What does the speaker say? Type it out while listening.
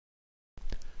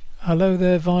Hello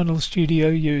there,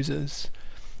 VinylStudio users.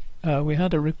 We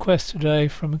had a request today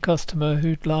from a customer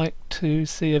who'd like to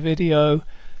see a video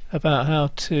about how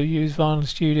to use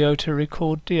VinylStudio to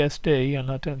record DSD,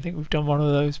 and I don't think we've done one of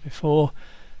those before,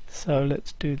 so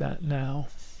let's do that now.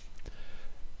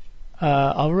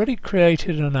 I already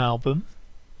created an album,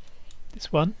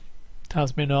 this one,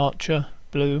 Tasman Archer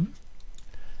Bloom.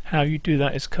 How you do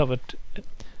that is covered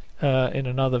in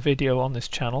another video on this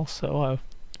channel, so I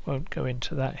won't go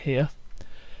into that here.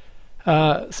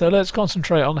 So let's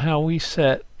concentrate on how we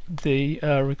set the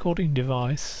recording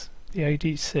device, the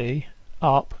ADC,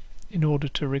 up in order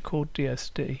to record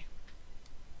DSD.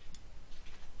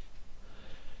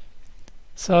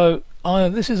 So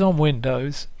this is on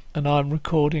Windows and I'm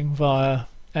recording via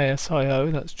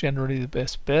ASIO, that's generally the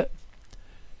best bit,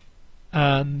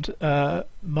 and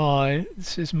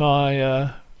this is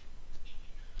my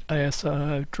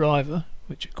ASIO driver,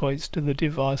 which equates to the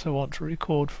device I want to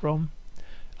record from.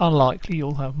 Unlikely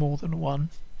you'll have more than one.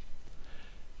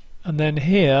 And then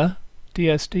here,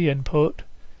 DSD input,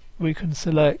 we can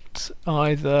select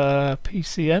either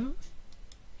PCM,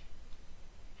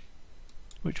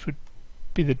 which would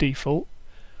be the default,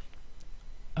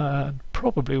 and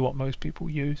probably what most people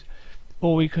use,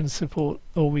 or we can select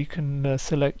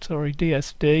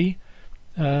DSD,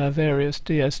 various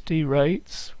DSD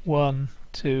rates, 1,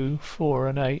 2, 4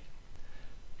 and 8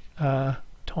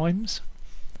 times.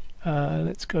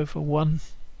 Let's go for 1,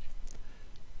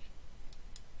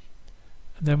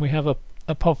 and then we have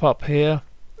a pop-up here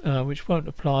which won't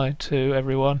apply to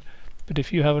everyone, but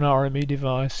if you have an RME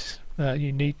device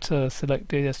you need to select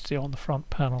DSD on the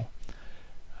front panel.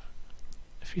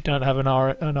 If you don't have an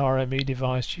RME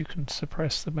device you can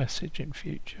suppress the message in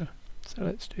future, so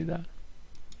let's do that.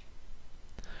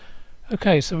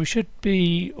 Okay, so we should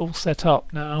be all set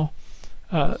up now.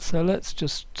 So let's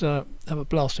just have a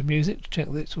blast of music to check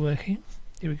that it's working.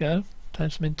 Here we go.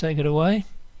 Tasman, take it away.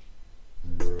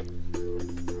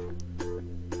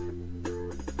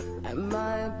 Am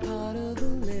I a part of the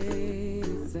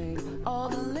latest thing? All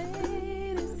the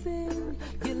latest thing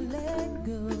you let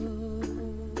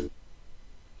go.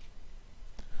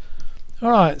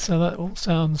 Alright, so that all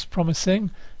sounds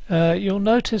promising. You'll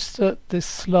notice that this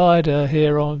slider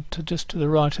here just to the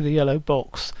right of the yellow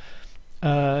box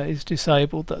is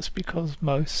disabled. That's because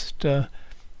most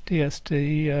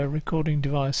DSD recording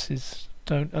devices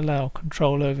don't allow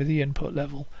control over the input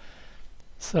level.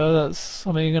 So that's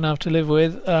something you're going to have to live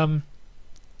with.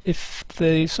 If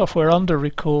the software under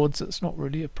records, that's not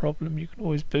really a problem. You can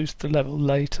always boost the level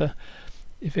later.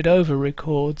 If it over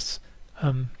records,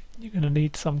 you're going to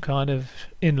need some kind of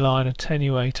inline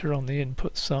attenuator on the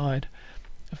input side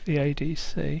of the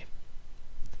ADC.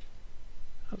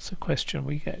 That's a question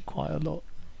we get quite a lot.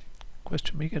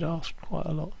 Question we get asked quite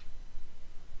a lot.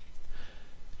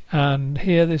 And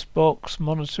here, this box,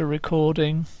 monitor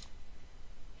recording.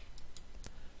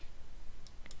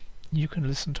 You can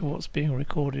listen to what's being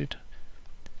recorded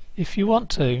if you want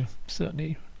to.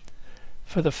 Certainly,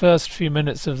 for the first few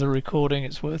minutes of the recording,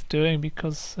 it's worth doing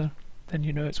because then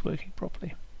you know it's working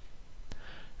properly.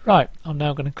 Right, I'm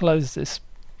now going to close this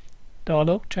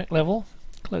dialog, check level,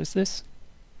 close this.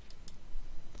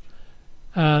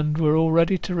 And we're all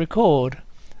ready to record.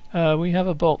 We have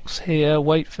a box here,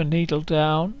 wait for needle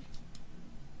down.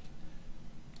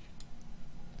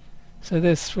 So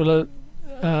this will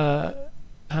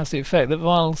has the effect that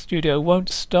VinylStudio won't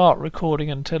start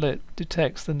recording until it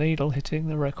detects the needle hitting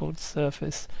the record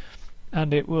surface,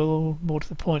 and it will, more to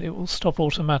the point, it will stop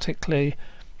automatically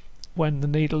when the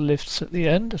needle lifts at the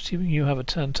end, assuming you have a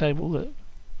turntable that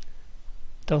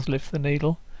does lift the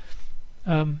needle.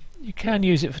 You can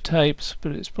use it for tapes,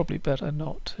 but it's probably better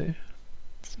not to.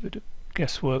 It's a bit of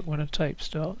guesswork when a tape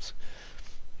starts.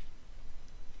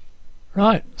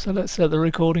 Right, so let's set the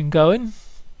recording going.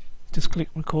 Just click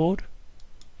record.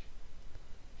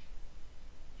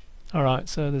 Alright,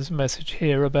 so there's a message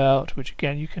here about, which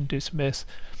again you can dismiss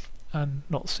and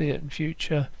not see it in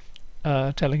future,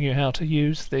 telling you how to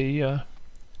use the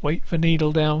wait for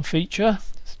needle down feature,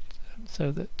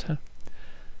 so that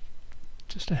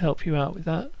just to help you out with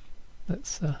that.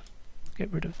 Let's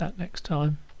get rid of that next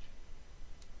time.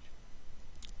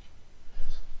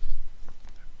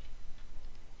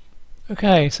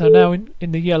 Okay, so now in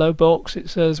the yellow box it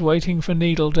says waiting for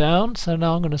needle down, so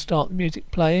now I'm going to start the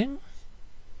music playing.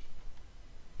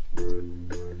 And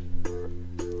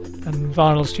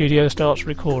VinylStudio starts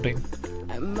recording.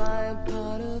 Am I a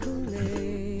part of the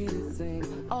latest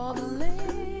thing? All the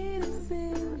latest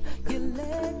thing you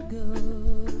let go.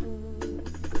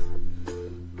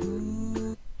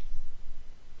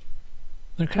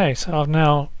 Okay, so I've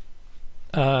now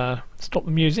stop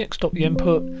the music, stop the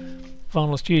input.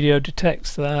 VinylStudio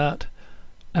detects that,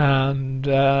 and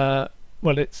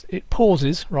well, it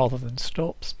pauses rather than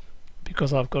stops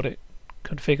because I've got it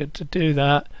configured to do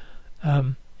that.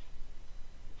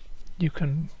 You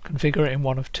can configure it in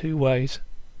one of two ways.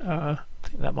 I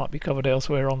think that might be covered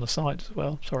elsewhere on the site as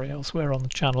well. Sorry, elsewhere on the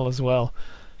channel as well.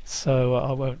 So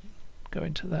I won't go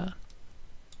into that.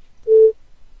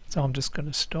 So I'm just going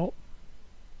to stop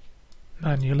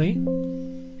manually.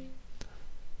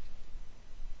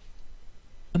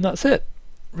 And that's it.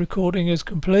 Recording is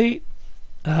complete.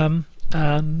 And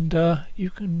you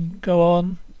can go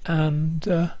on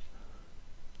and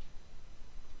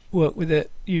work with it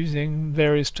using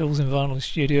various tools in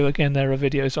VinylStudio. Again, there are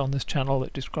videos on this channel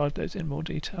that describe those in more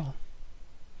detail.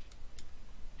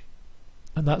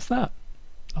 And that's that,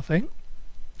 I think.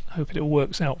 I hope it all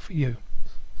works out for you.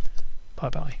 Bye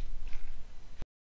bye.